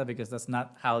about that because that's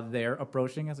not how they're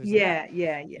approaching it. So it's like, Yeah,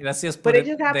 yeah, yeah. let's just But put it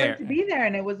just it happened to there, be there,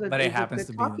 and it was a but it it's a happens good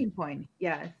to be there. talking point.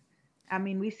 Yes. I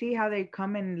mean, we see how they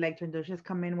come in, like Trandosha's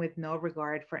come in with no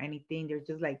regard for anything. They're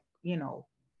just like,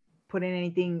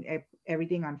 putting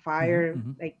everything on Hmm. fire,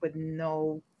 Hmm. like with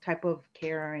no type of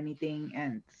care or anything.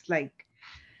 And it's like,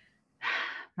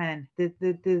 man, this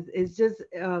is just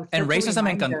And such a racism and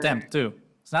reminder. contempt too.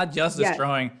 It's not just Yes,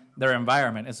 destroying their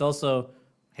environment; it's also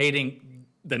hating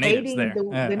the natives hating there.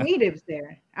 the natives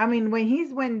there. I mean,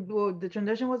 when the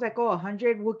transition was like, oh,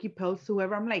 100 Wookiee pelts,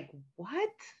 whoever, I'm like, what?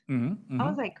 Hmm. I Hmm.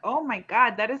 was like, oh my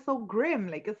God, that is so grim.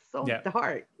 Like, it's so Yeah,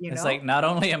 dark, it's like not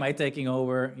only am I taking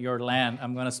over your land,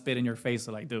 I'm gonna spit in your face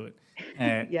till I do it.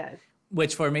 Uh, Yes.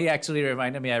 which for me actually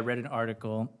reminded me. I read an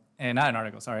article, and not an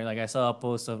article, sorry. Like I saw a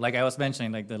post of, like I was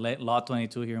mentioning, like the Law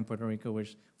 22 here in Puerto Rico,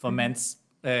 which Hmm. foments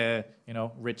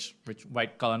rich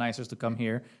white colonizers to come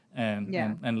here and, Yeah.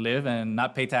 and and live and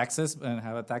not pay taxes and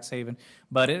have a tax haven.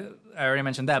 But I already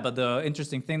mentioned that. But the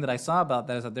interesting thing that I saw about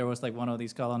that is that there was like one of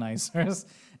these colonizers.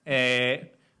 Uh,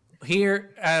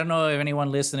 Here, I don't know if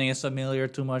anyone listening is familiar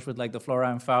too much with like the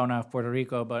flora and fauna of Puerto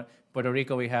Rico, but Puerto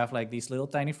Rico we have like these little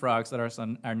tiny frogs that are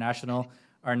our Yes,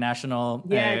 I our heard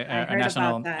about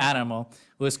national that. animal,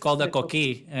 who is called the The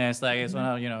coqui. And it's like it's one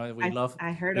Mhm. of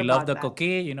I heard we love about the that.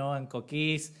 coqui, and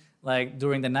coquis like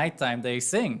during the nighttime they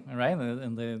sing, right?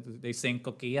 And they sing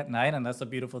coqui at night, and that's a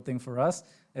beautiful thing for us.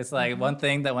 It's like Hmm. one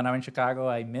thing that when I'm in Chicago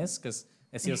I miss because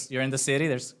it's just you're in the city.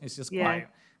 It's just Yes. quiet,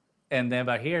 and then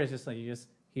but here it's just like you just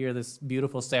hear this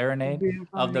beautiful serenade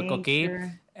Beautiful of the coqui,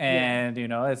 nature. Yeah. and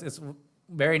it's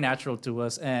very natural to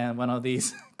us. And one of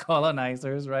these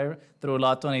colonizers, right, through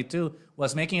Law 22,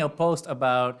 was making a post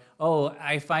about, oh,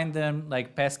 I find them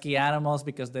like pesky animals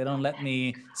because they don't let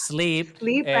me sleep,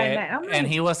 Sleep at night. I'm and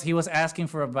like, he was asking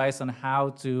for advice on how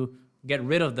to get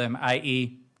rid of them,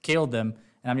 i.e., kill them.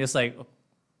 And I'm just like,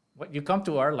 what? You come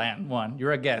to our land, one,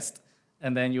 you're a guest,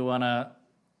 and then you wanna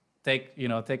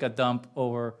take a dump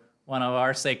over one of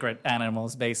our sacred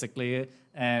animals, basically.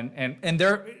 And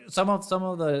there some of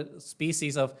the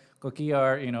species of coqui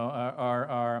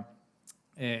are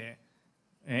uh,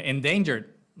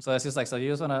 endangered. So it's just like, so you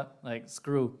just want to like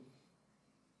screw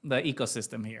the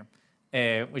ecosystem here,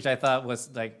 which I thought was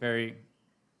like very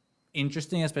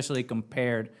interesting, especially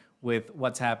compared with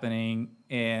what's happening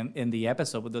in the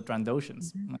episode with the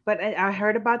Trandoshans. but I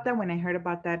heard about that when I heard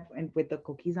about that and with the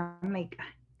cookies. I'm like,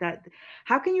 that.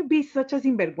 How can you be such a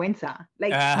sinvergüenza?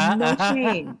 Like, Uh-huh, no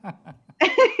shame. uh-huh.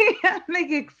 I'm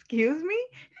like, excuse me?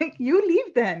 Like, you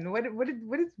leave then. What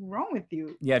is wrong with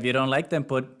you? Yeah, if you don't like them,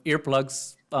 put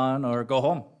earplugs on or go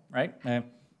home, right?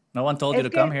 No one told you Es to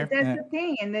come que here. that's the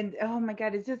thing. And then, oh my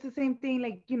God, it's just the same thing.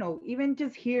 Like, even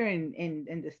just here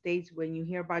in the States, when you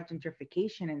hear about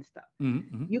gentrification and stuff,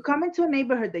 Mm-hmm, you come into a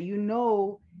neighborhood that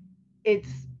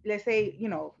it's, let's say,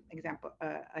 example,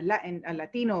 a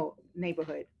Latino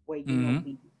neighborhood where,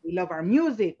 mm-hmm, we love our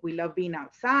music, we love being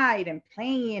outside and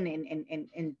playing,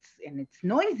 and it's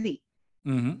noisy.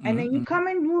 mm-hmm, And then mm-hmm, you mm-hmm. come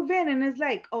and move in, and it's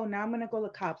like, oh, now I'm gonna call the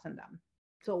cops on them.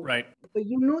 So, Right. but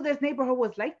you knew this neighborhood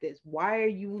was like this. Why are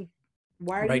you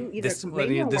Right. either This what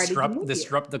do you complaining or why did you move here?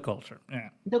 disrupt the culture. Yeah.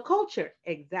 The culture,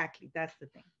 exactly. That's the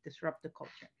thing. Disrupt the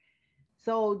culture.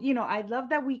 So, I love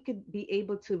that we could be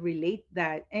able to relate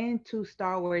that into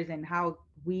Star Wars and how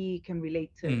we can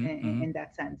relate to Mm-hmm. in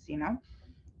that sense.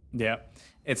 Yeah,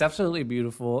 it's absolutely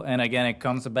beautiful. And again, it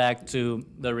comes back to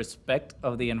the respect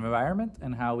of the environment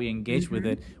and how we engage with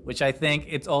Hmm. it, which I think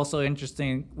it's also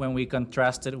interesting when we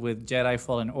contrast it with Jedi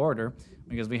Fallen Order,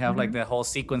 because we have like Hmm. the whole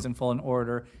sequence in Fallen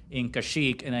Order in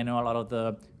Kashyyyk. And I know a lot of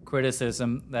the criticism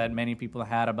that many people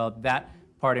had about that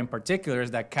part in particular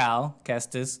is that Cal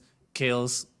Kestis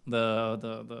kills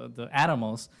the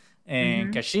animals and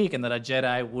Hmm. Kashyyyk, and that a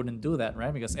Jedi wouldn't do that,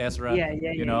 right? Because Ezra, Yeah,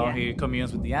 yeah, yeah, yeah. he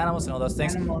communes with the animals and all those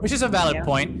things, Animals. which is a valid Yeah.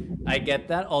 point. I get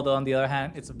that. Although on the other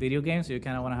hand, it's a video game, so you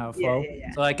kind of want to have a Yeah, flow. yeah,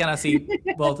 yeah. So I kind of see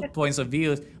both points of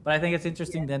views. But I think it's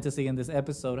interesting Yeah. then to see in this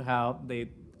episode how they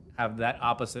have that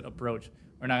opposite approach.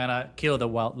 We're not gonna kill the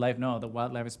wildlife. No, the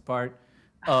wildlife is part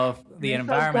of And the I saw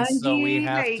environment, so we Ganji,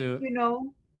 have like,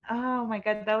 to. oh my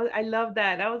God, I love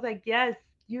that. I was like, yes,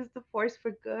 use the force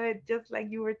for good, just like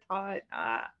you were taught.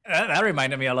 That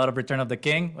reminded me a lot of Return of the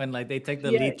King when like they take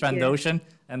the Yeah, lead yeah. Trandoshan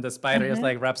and the spider just Uh-huh.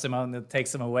 like wraps him out and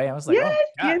takes him away. I was like, oh Yes,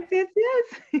 my god, yes, yes,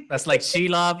 yes. that's like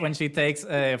Shelob when she takes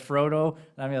Frodo.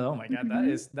 I mean, oh my god,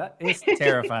 Mhm. that is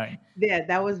terrifying. Yeah,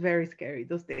 that was very scary.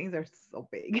 Those things are so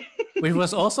big. Which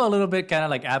was also a little bit kind of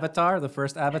like Avatar, the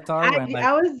first Avatar, I when like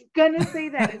I was gonna say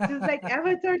that. It's just like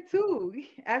Avatar too.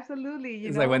 Absolutely,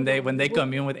 it's like when they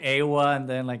commune with Awa and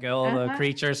then like all the uh-huh.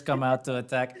 creatures come out to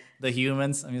attack the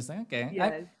humans. I'm just like, okay,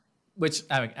 Yes. which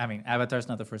I mean, Avatar's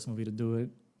not the first movie to do it.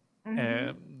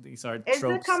 Hmm. These are It's a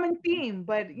tropes, common theme,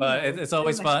 but but it's it's still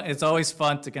always like fun. It's always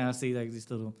fun to kind of see like these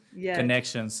little yes,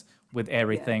 connections with yes,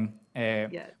 everything.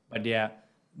 yes. But yeah,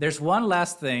 there's one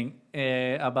last thing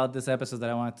about this episode that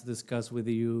I wanted to discuss with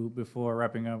you before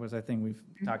wrapping up, because I think we've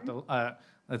talked, Hmm.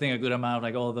 I think a good amount,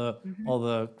 like Hmm. all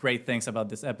the great things about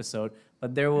this episode.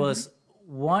 But there Hmm. was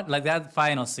one, like that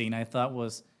final scene, I thought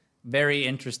was very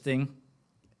interesting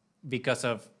because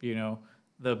of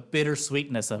the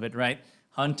bittersweetness of it, right?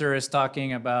 Hunter is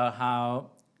talking about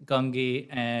how Gungi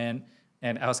and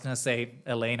I was gonna say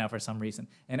Elena for some reason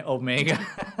and Omega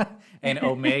and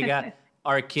Omega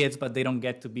are kids, but they don't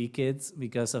get to be kids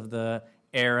because of the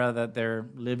era that they're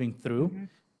living through, Hmm.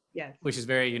 Yes. which is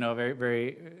very very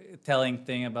very telling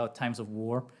thing about times of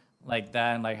war like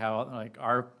that, and like how like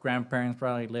our grandparents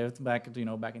probably lived back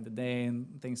back in the day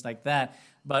and things like that.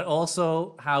 But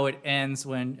also how it ends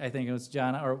when I think it was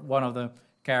Jana or one of the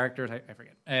characters, I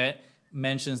forget,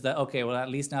 mentions that okay, well at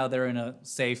least now they're in a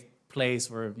safe place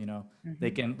where Hmm.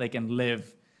 they can live.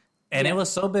 And it Yes. was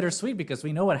so bittersweet because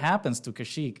we know what happens to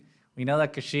Kashyyyk. We know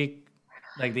that Kashyyyk,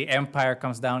 like the empire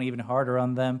comes down even harder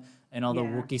on them, and all the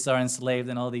Yeah. Wookiees are enslaved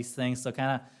and all these things. So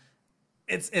kind of,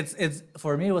 it's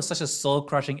for me it was such a soul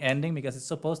crushing ending because it's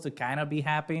supposed to kind of be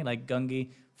happy. Like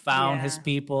Gungi found his Yeah.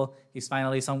 people. He's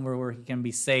finally somewhere where he can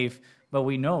be safe. But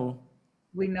we know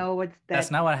We know what's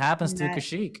that's not what happens to not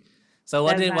Kashyyyk. So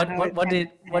that's not how it's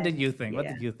gonna what did end. you think? What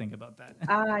Yeah. did you think about that?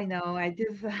 I know. I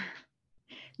just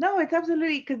no, it's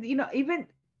absolutely because even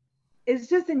it's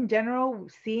just in general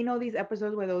seeing all these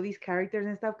episodes with all these characters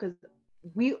and stuff because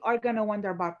we are gonna wonder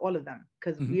about all of them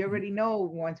because we Mhm. already know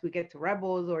once we get to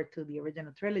Rebels or to the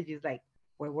original trilogies, like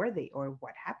where were they or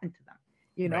what happened to them,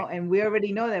 Right. and we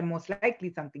already know that most likely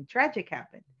something tragic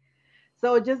happened.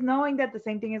 So just knowing that the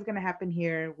same thing is gonna happen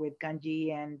here with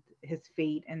Ganji and his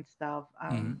fate and stuff,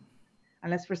 Hmm.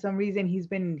 unless for some reason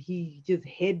he just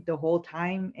hid the whole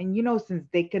time, and since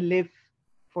they could live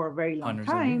for a very long Hundreds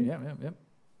of years. time, Yeah, yeah, yeah.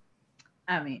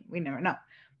 I mean, we never know.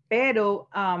 Pero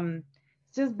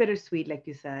it's just bittersweet, like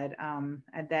you said. And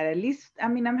that at least, I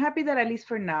mean, I'm happy that at least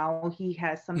for now he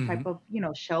has some type Hmm.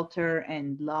 of, shelter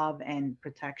and love and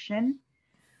protection.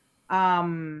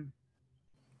 Um,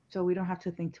 so we don't have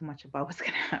to think too much about what's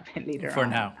gonna happen later For on.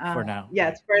 now, for now, yeah.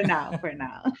 Yes, for now, for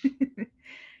now,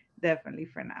 definitely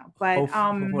for now. But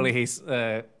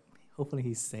Hopefully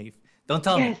he's safe. Don't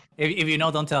tell me. yes, If you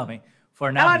know, don't tell me.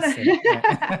 For now, oh he's safe. no,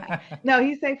 Yeah. no,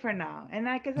 he's safe for now. And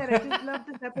like I said, I just love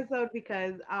this episode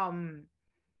because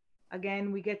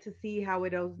again, we get to see how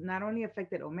it has not only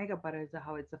affected Omega, but also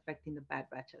how it's affecting the Bad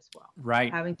Batch as well.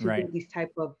 Right, Having to do right. these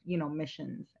type of,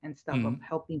 missions and stuff of Mhm.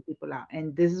 helping people out.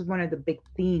 And this is one of the big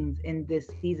themes in this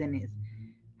season is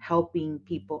helping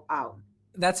people out.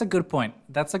 That's a good point.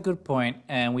 That's a good point,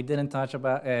 and we didn't touch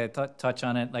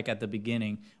on it like at the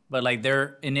beginning. But like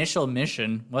their initial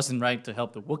mission wasn't right to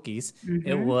help the Wookiees.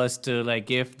 It Hmm. was to like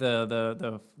give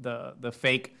the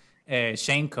fake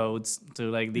Shane codes to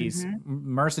like these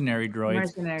mercenary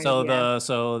droids. Mercenary, So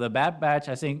yeah. the Bad Batch,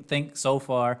 I think so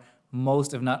far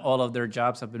most, if not all, of their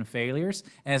jobs have been failures,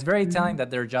 and it's very telling that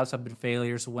their jobs have been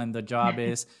failures when the job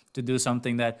is to do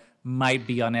something that might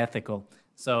be unethical.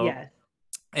 So Yes.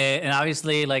 and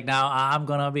obviously, like now, I'm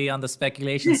gonna be on the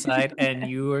speculation side, and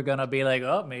you are gonna be like,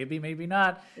 "Oh, maybe, maybe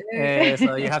not."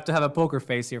 So you have to have a poker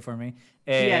face here for me.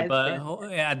 Yes, But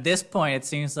yes. at this point, it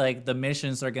seems like the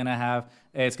missions are gonna have.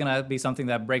 It's gonna be something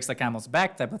that breaks the camel's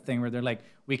back type of thing, where they're like,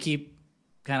 we keep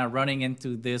kind of running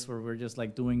into this, where we're just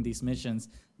like doing these missions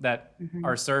that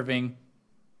are serving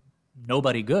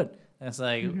nobody good. It's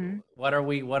like, what are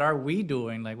we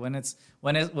doing? Like when is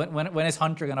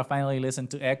Hunter gonna finally listen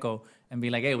to Echo and be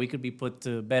like, hey, we could be put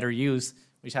to better use.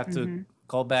 We just have to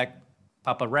call back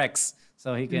Papa Rex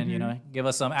so he can, give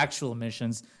us some actual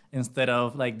missions instead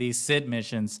of like these Sid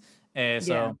missions.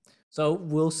 Yeah. So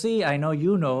we'll see. I know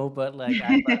you know, but like,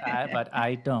 but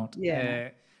I don't. Yeah.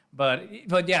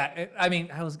 But yeah, I mean,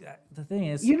 the thing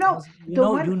is, You know, the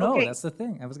one, you know. okay, That's the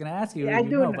thing. I was gonna ask you yeah, if I you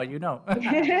do know, know. but you know.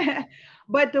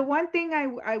 But the one thing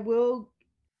I will,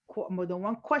 well, the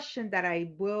one question that I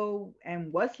will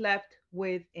and was left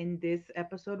with in this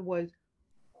episode was,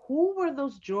 who were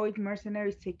those droid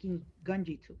mercenaries taking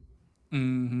Gunji to?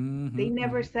 They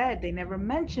never said, they never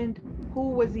mentioned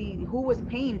who was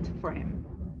paying for him.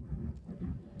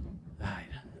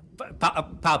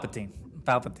 Palpatine.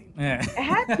 Palpatine. Yeah. It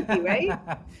had to be, right?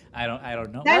 I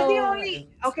don't know. That's the Well, only,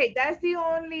 okay, that's the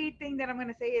only thing that I'm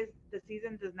gonna say is the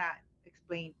season does not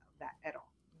explain that at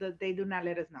all. They do not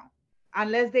let us know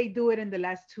unless they do it in the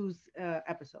last two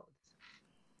episodes.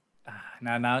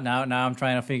 now I'm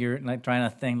trying to trying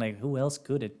to think like who else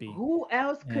could it be? Who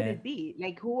else could Yeah. it be?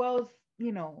 Like who else?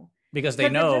 You know, Because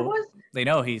because if it was, they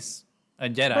know he's a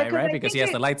Jedi, because right? I Because he think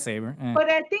has the it, lightsaber. but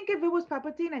I think if it was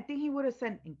Palpatine, I think he would have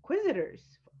sent Inquisitors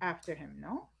after him.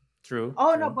 No. True.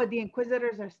 Oh no, True. but the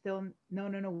Inquisitors are still no.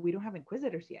 We don't have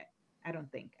Inquisitors yet. I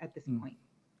don't think at this point.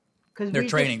 Because They're we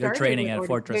training. just They're started training with at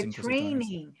Fortress they're Inquisitores.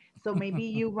 training. So maybe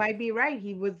you might be right.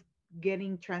 He was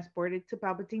getting transported to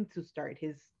Palpatine to start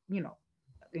his,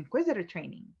 Inquisitor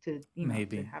training to, to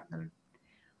Maybe. have them.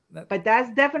 That, But that's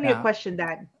definitely a now, question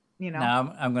that,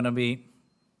 now I'm gonna be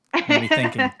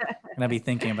thinking. I'm gonna be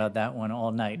thinking about that one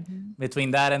all night.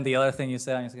 Between that and the other thing you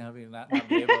said, I'm just gonna be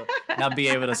not be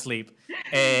able to sleep.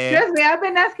 Trust me, I've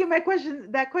been asking that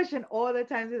question all the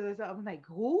time. So I'm like,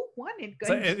 who wanted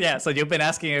Gunji? Yeah, so you've been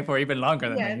asking it for even longer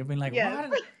than that. You've been like,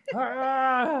 yes.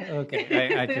 what?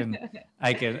 Okay,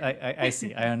 I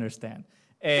see, I understand.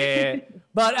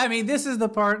 But I mean, this is the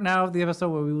part now of the episode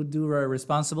where we would do our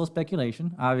responsible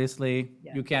speculation. Obviously,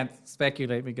 you can't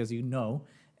speculate because you know.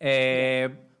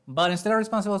 But instead of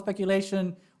responsible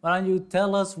speculation, why don't you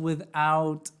tell us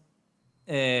without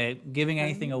giving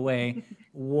anything away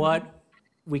what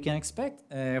we can expect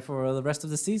for the rest of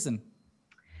the season?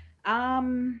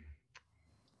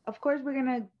 Of course, we're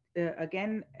gonna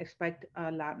again expect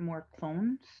a lot more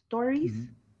clone stories.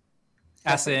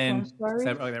 As Separate clone in, stories.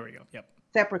 oh, there we go. Yep.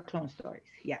 Separate clone stories.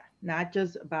 Yeah, not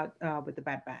just about with the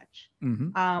Bad Batch.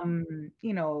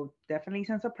 Definitely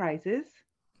some surprises.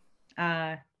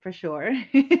 For sure.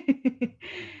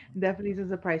 Definitely some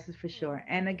surprises for sure.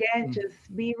 And again,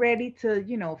 just be ready to,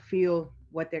 feel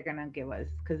what they're gonna give us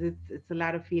because it's a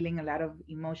lot of feeling, a lot of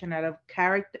emotion, a lot of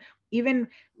character. Even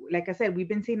like I said, we've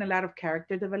been seeing a lot of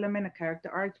character development, and character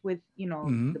arcs with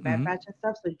the Bad Batch and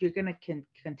stuff. So you're gonna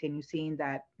continue seeing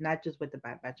that, not just with the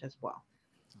Bad Batch as well.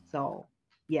 So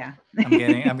yeah,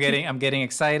 I'm getting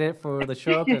excited for the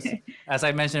show because, as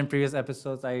I mentioned in previous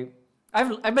episodes,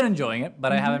 I've been enjoying it,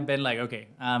 but I haven't been like, okay,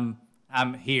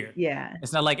 I'm here. Yeah,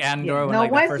 it's not like Andor when no,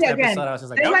 like the first episode I was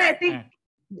just like, okay. I think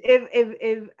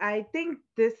if I think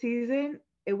this season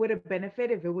it would have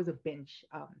benefited if it was a binge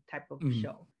type of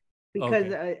show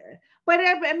because but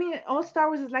I mean all Star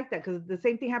Wars is like that because the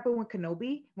same thing happened with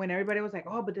Kenobi when everybody was like,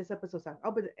 oh, but this episode sucks,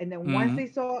 oh, but and then once they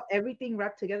saw everything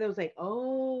wrapped together, it was like,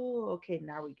 oh, okay,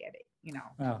 now we get it,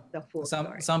 the full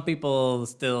story. Some people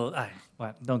still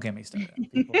don't get me started.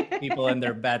 People and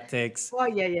their bad takes. Oh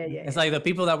yeah. It's like the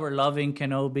people that were loving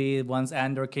Kenobi once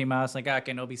Andor came out, it's like,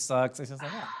 Kenobi sucks. It's just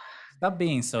like, stop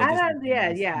being so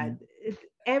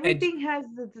everything has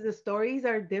the stories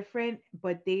are different,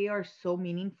 but they are so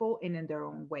meaningful and in their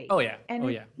own way. Oh yeah, and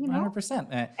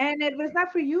 100%. And if it's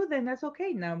not for you, then that's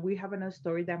okay. Now we have another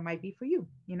story that might be for you.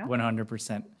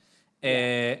 100%.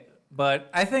 But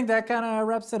I think that kind of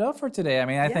wraps it up for today. I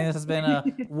mean, I think this has been a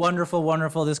wonderful,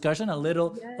 wonderful discussion. A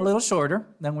little shorter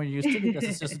than we're used to because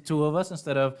it's just the two of us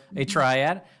instead of a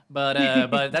triad. But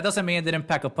that doesn't mean it didn't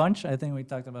pack a punch. I think we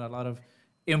talked about a lot of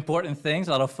important things,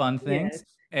 a lot of fun Yes, things,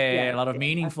 a yes, lot of yes,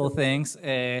 meaningful absolutely. things.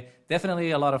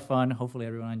 Definitely a lot of fun. Hopefully,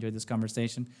 everyone enjoyed this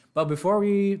conversation. But before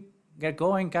we get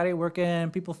going, Kari, where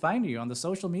can people find you on the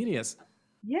social medias?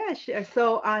 Yeah, sure.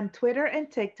 So on Twitter and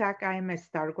TikTok, I'm a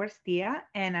Star Wars Tia,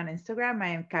 and on Instagram, I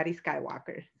am Kari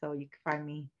Skywalker. So you can find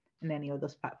me in any of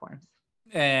those platforms.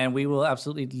 And we will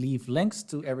absolutely leave links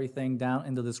to everything down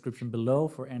in the description below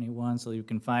for anyone, so you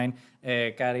can find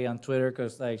Kari on Twitter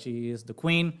because like she is the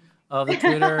queen of the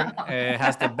Twitter.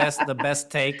 Has the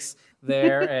best takes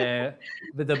there.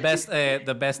 With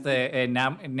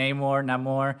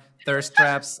Namor thirst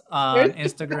traps on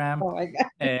There's- Instagram. oh my God.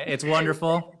 It's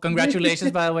wonderful.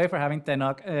 Congratulations, by the way, for having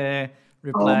Tenok Oh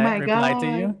reply my reply to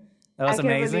God. you. That I was can't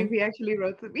believe amazing. he actually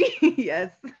wrote to me.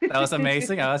 Yes. That was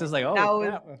amazing. I was just like, That oh was,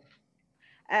 crap.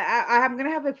 I'm gonna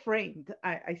have it framed.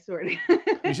 I swear.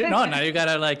 You should no. Now you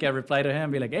gotta like reply to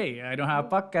him, be like, "Hey, I don't have a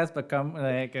podcast, but come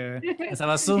like let's have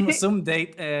a Zoom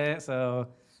date." So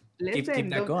keep Listen,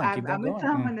 that don't, going. Keep that I'm gonna going.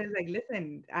 tell him Yeah. when there's like,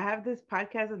 listen, I have this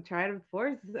podcast on Triad of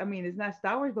Force. I mean, it's not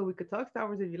Star Wars, but we could talk Star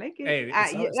Wars if you like it. Hey, I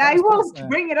Star Wars. will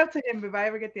bring it up to him if I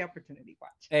ever get the opportunity.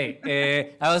 Watch.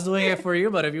 Hey, I was doing it for you,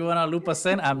 but if you wanna loop us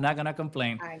in, I'm not gonna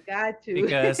complain I got you.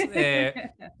 because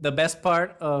the best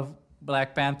part of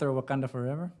Black Panther: Wakanda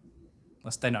Forever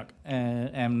was Tenok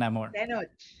and Namor. Tenoch.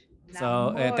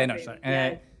 So Namor, Tenok, sorry. baby.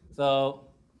 Yes. So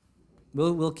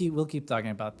we'll keep talking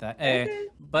about that. Okay.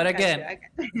 But I got you. again, I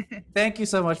got thank you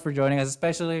so much for joining us,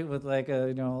 especially with like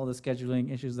all the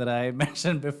scheduling issues that I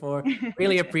mentioned before.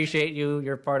 Really appreciate you.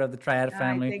 You're part of the Triad Ay,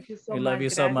 family. thank you so We love much. you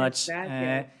so Gracias. much.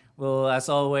 Gracias. We'll, as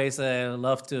always,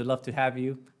 love to have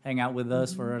you hang out with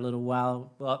us for Mhm. a little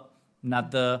while. Well, not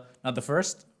the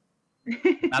first,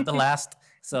 not the last.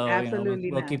 So we'll,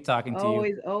 Absolutely we'll not. keep talking to you.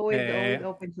 Always, always, always Uh,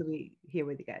 open to be here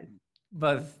with you guys.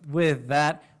 but with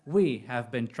that, we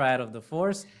have been Triad of the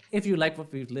Force. If you like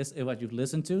what you've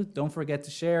listened to, don't forget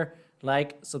to share,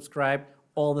 like, subscribe,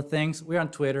 all the things. We're on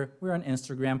Twitter, we're on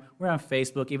Instagram, we're on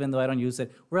Facebook, even though I don't use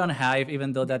it. We're on Hive,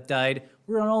 even though that died.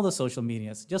 We're on all the social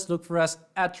medias. Just look for us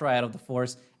at Triad of the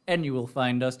Force, and you will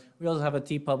find us. We also have a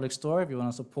T Public store if you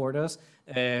want to support us,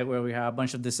 where we have a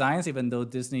bunch of designs, even though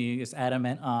Disney is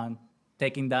adamant on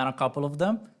taking down a couple of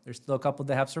them. There's still a couple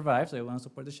that have survived, so if you want to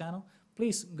support the channel,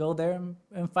 please go there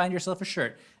and find yourself a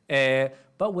shirt.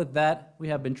 But with that, we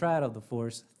have been Triad of the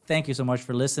Force. Thank you so much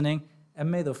for listening,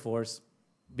 and may the Force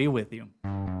be with you.